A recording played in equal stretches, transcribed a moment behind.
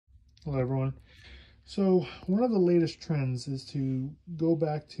Hello everyone. So one of the latest trends is to go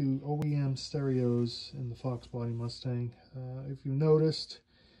back to OEM stereos in the Foxbody Mustang. If you noticed,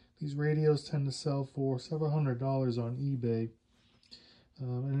 these radios tend to sell for several $100s on eBay.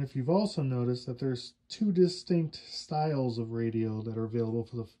 And if you've also noticed that there's two distinct styles of radio that are available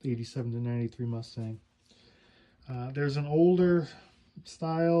for the 87 to 93 Mustang. There's an older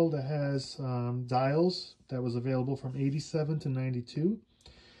style that has dials that was available from 87 to 92.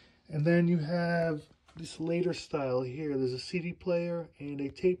 And then you have this later style here. There's a CD player and a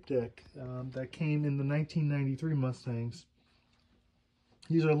tape deck that came in the 1993 Mustangs.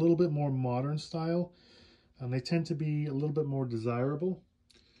 These are a little bit more modern style. They tend to be a little bit more desirable.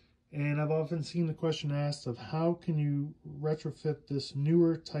 And I've often seen the question asked of how can you retrofit this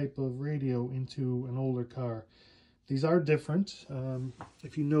newer type of radio into an older car. These are different.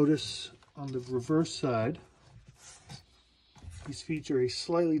 If you notice on the reverse side, these feature a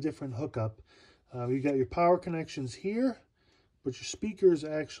slightly different hookup. You got your power connections here, but your speakers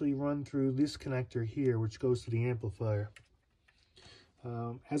actually run through this connector here, which goes to the amplifier.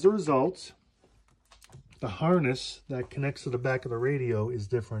 As a result, the harness that connects to the back of the radio is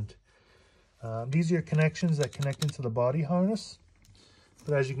different. These are your connections that connect into the body harness.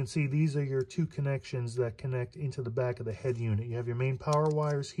 But as you can see, these are your two connections that connect into the back of the head unit. You have your main power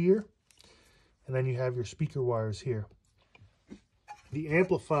wires here, and then you have your speaker wires here. The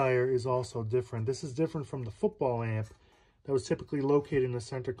amplifier is also different. This is different from the football amp that was typically located in the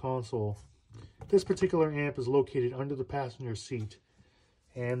center console. This particular amp is located under the passenger seat,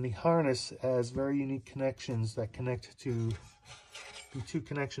 and the harness has very unique connections that connect to the two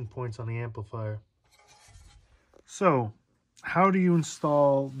connection points on the amplifier. So, how do you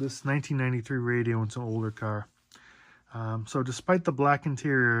install this 1993 radio into an older car? So despite the black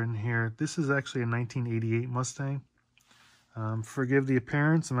interior in here, this is actually a 1988 Mustang. Forgive the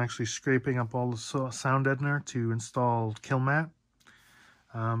appearance, I'm actually scraping up all the sound deadener to install kill mat.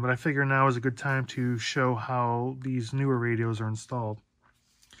 But I figure now is a good time to show how these newer radios are installed.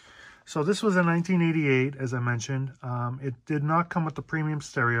 So this was a 1988, as I mentioned. It did not come with the premium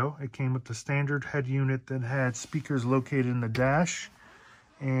stereo. It came with the standard head unit that had speakers located in the dash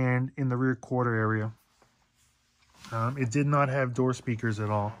and in the rear quarter area. It did not have door speakers at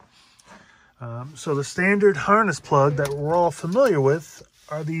all. So the standard harness plug that we're all familiar with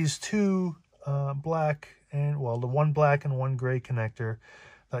are these two black and, well, the one black and one gray connector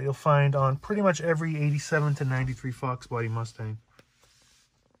that you'll find on pretty much every 87 to 93 Foxbody Mustang.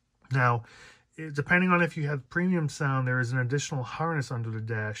 Now, depending on if you have premium sound, there is an additional harness under the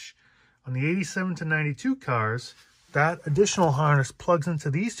dash. On the 87 to 92 cars, that additional harness plugs into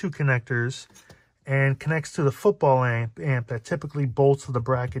these two connectors and connects to the football amp that typically bolts to the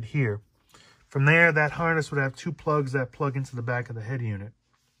bracket here. From there, that harness would have two plugs that plug into the back of the head unit.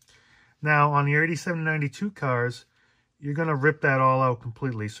 Now, on the 87 to 92 cars, you're going to rip that all out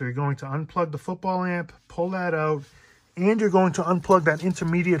completely. So you're going to unplug the football amp, pull that out, and you're going to unplug that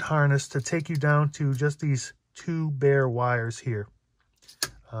intermediate harness to take you down to just these two bare wires here.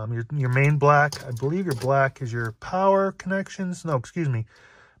 Your main black, I believe your black is your power connections. No, excuse me.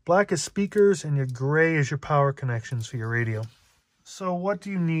 Black is speakers, and your gray is your power connections for your radio. So what do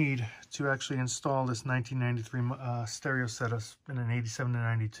you need to actually install this 1993 stereo setup in an 87 to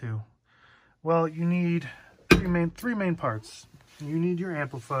 92? Well, you need three main parts. You need your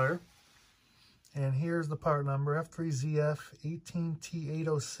amplifier. And here's the part number,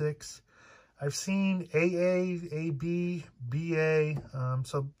 F3ZF18T806. I've seen AA, AB, BA,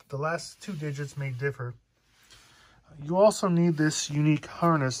 so the last two digits may differ. You also need this unique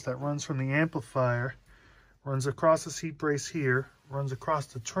harness that runs from the amplifier, runs across the seat brace here, runs across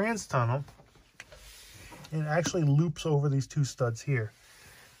the trans tunnel, and actually loops over these two studs here.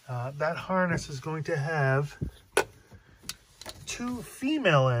 That harness is going to have two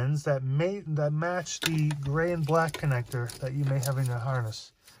female ends that match the gray and black connector that you may have in your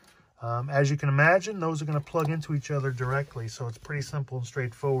harness. As you can imagine, those are going to plug into each other directly, so it's pretty simple and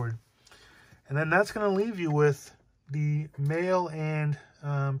straightforward. And then that's going to leave you with the male and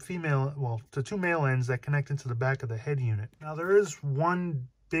female, well, the two male ends that connect into the back of the head unit. Now, there is one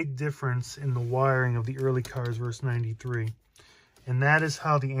big difference in the wiring of the early cars versus 93. And that is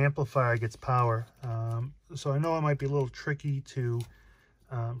how the amplifier gets power. So I know it might be a little tricky to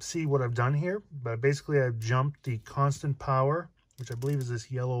see what I've done here, but basically I've jumped the constant power, which I believe is this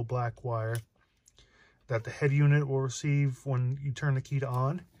yellow-black wire, that the head unit will receive when you turn the key to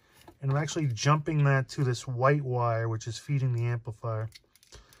on. And I'm actually jumping that to this white wire, which is feeding the amplifier.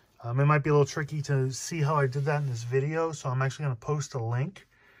 It might be a little tricky to see how I did that in this video, so I'm actually going to post a link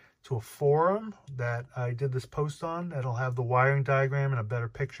to a forum that I did this post on. That'll have the wiring diagram and a better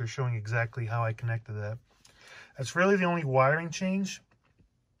picture showing exactly how I connected that. That's really the only wiring change.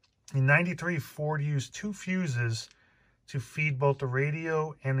 In 93, Ford used 2 fuses to feed both the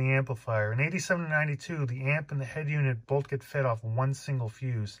radio and the amplifier. In 87 and 92, the amp and the head unit both get fed off one single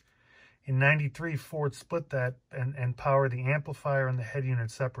fuse. In 93, Ford split that and powered the amplifier and the head unit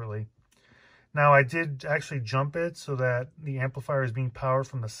separately. Now, I did actually jump it so that the amplifier is being powered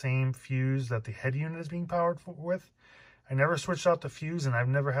from the same fuse that the head unit is being powered with. I never switched out the fuse, and I've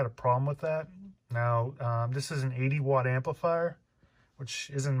never had a problem with that. Now, this is an 80-watt amplifier,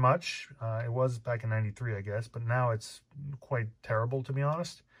 which isn't much. It was back in 93, I guess, but now it's quite terrible, to be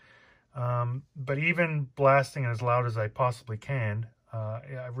honest. But even blasting as loud as I possibly can,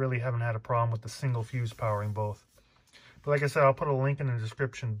 I really haven't had a problem with the single fuse powering both. But like I said, I'll put a link in the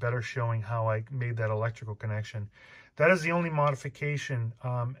description better showing how I made that electrical connection. That is the only modification,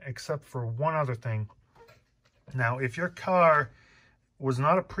 except for one other thing. Now, if your car was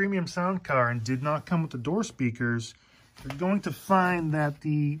not a premium sound car and did not come with the door speakers, you're going to find that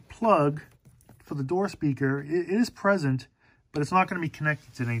the plug for the door speaker it is present, but it's not going to be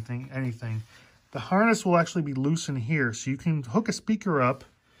connected to anything. The harness will actually be loose in here, so you can hook a speaker up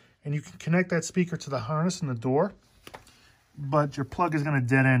and you can connect that speaker to the harness in the door, but your plug is going to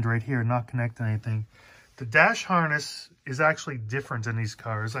dead end right here, not connect to anything. The dash harness is actually different in these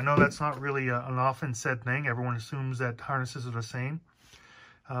cars. I know that's not really an often said thing. Everyone assumes that harnesses are the same,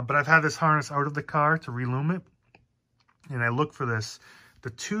 but I've had this harness out of the car to relume it, and I look for this.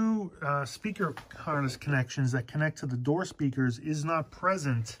 The 2 speaker harness connections that connect to the door speakers is not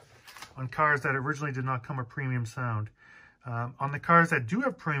present on cars that originally did not come with premium sound. On the cars that do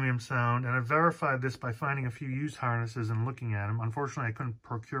have premium sound, and I verified this by finding a few used harnesses and looking at them. Unfortunately, I couldn't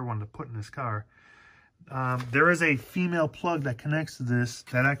procure one to put in this car. There is a female plug that connects to this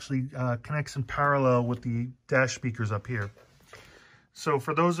that actually connects in parallel with the dash speakers up here. So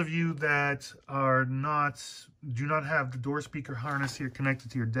for those of you that do not have the door speaker harness here connected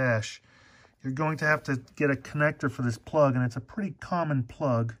to your dash, you're going to have to get a connector for this plug, and it's a pretty common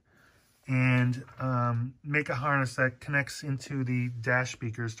plug, and make a harness that connects into the dash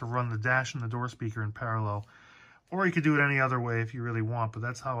speakers to run the dash and the door speaker in parallel. Or you could do it any other way if you really want, but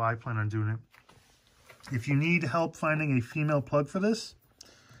that's how I plan on doing it. If you need help finding a female plug for this,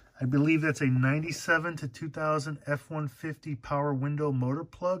 I believe that's a 97 to 2000 F-150 power window motor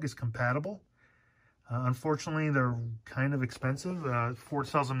plug is compatible. Unfortunately, they're kind of expensive. Ford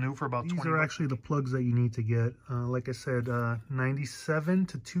sells them new for about $20. These are actually the plugs that you need to get. Like I said, 97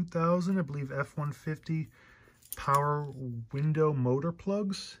 to 2000, I believe, F-150 power window motor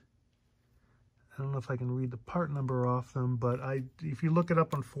plugs. I don't know if I can read the part number off them, but if you look it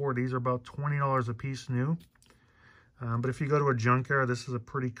up on Ford, these are about $20 a piece new. But if you go to a junkyard, this is a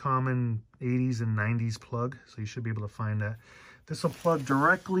pretty common 80s and 90s plug, so you should be able to find that. This will plug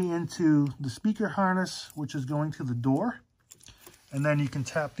directly into the speaker harness, which is going to the door. And then you can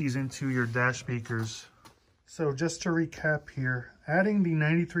tap these into your dash speakers. So just to recap here, adding the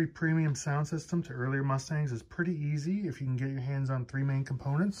 93 premium sound system to earlier Mustangs is pretty easy if you can get your hands on 3 main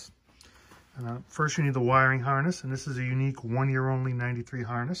components. First, you need the wiring harness, and this is a unique 1-year-only 93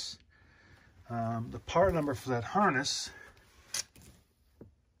 harness. The part number for that harness,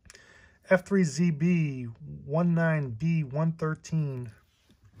 F3ZB19B113,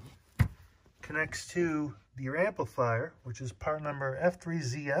 connects to your amplifier, which is part number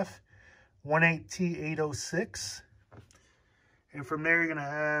F3ZF18T806. And from there, you're going to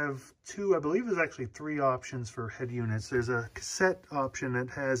have 2, I believe there's actually 3 options for head units. There's a cassette option that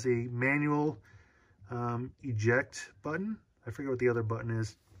has a manual eject button. I forget what the other button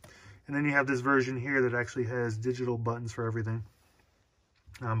is. And then you have this version here that actually has digital buttons for everything.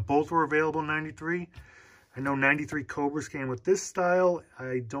 Both were available in 93. I know 93 Cobras came with this style.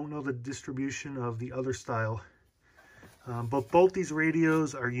 I don't know the distribution of the other style. But both these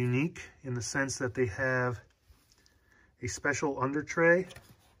radios are unique in the sense that they have a special under tray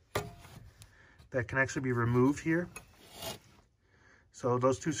that can actually be removed here. So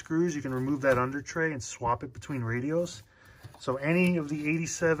those 2 screws, you can remove that under tray and swap it between radios. So any of the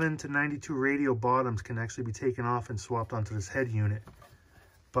 87 to 92 radio bottoms can actually be taken off and swapped onto this head unit.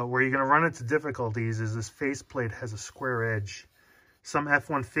 But where you're going to run into difficulties is this faceplate has a square edge. Some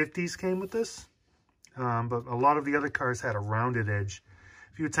F-150s came with this, but a lot of the other cars had a rounded edge.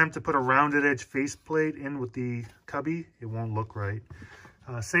 If you attempt to put a rounded edge faceplate in with the cubby, it won't look right.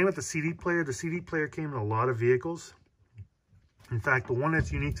 Same with the CD player. The CD player came in a lot of vehicles. In fact, the one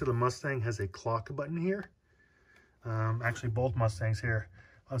that's unique to the Mustang has a clock button here. Actually, both Mustangs here.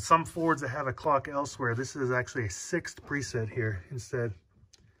 On some Fords that have a clock elsewhere, this is actually a 6th preset here instead.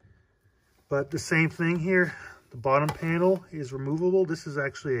 But the same thing here. The bottom panel is removable. This is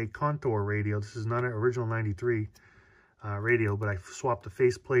actually a contour radio. This is not an original 93 radio, but I swapped the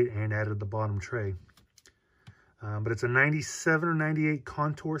faceplate and added the bottom tray. But it's a 97 or 98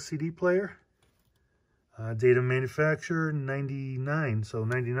 contour CD player. Date of manufacture 99, so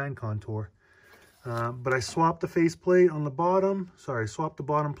 99 contour. But I swapped the faceplate on the bottom. Sorry, swapped the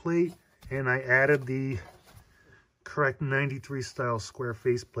bottom plate, and I added the correct 93 style square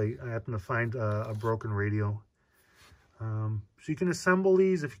faceplate. I happened to find a broken radio. So you can assemble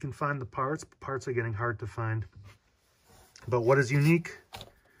these if you can find the parts. Parts are getting hard to find. But what is unique,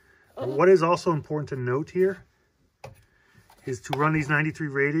 what is also important to note here, is to run these 93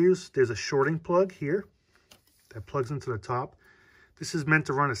 radios, there's a shorting plug here that plugs into the top. This is meant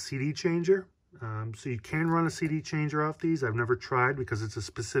to run a CD changer. So you can run a CD changer off these. I've never tried because it's a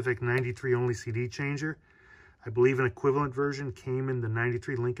specific 93 only CD changer. I believe an equivalent version came in the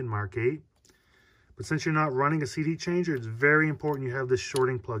 93 Lincoln Mark 8. But since you're not running a CD changer, it's very important you have this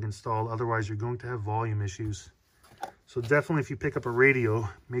shorting plug installed. Otherwise, you're going to have volume issues. So definitely, if you pick up a radio,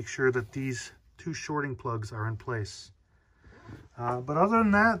 make sure that these two shorting plugs are in place. But other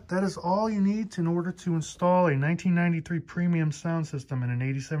than that, that is all you need in order to install a 1993 premium sound system in an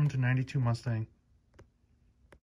 87 to 92 Mustang.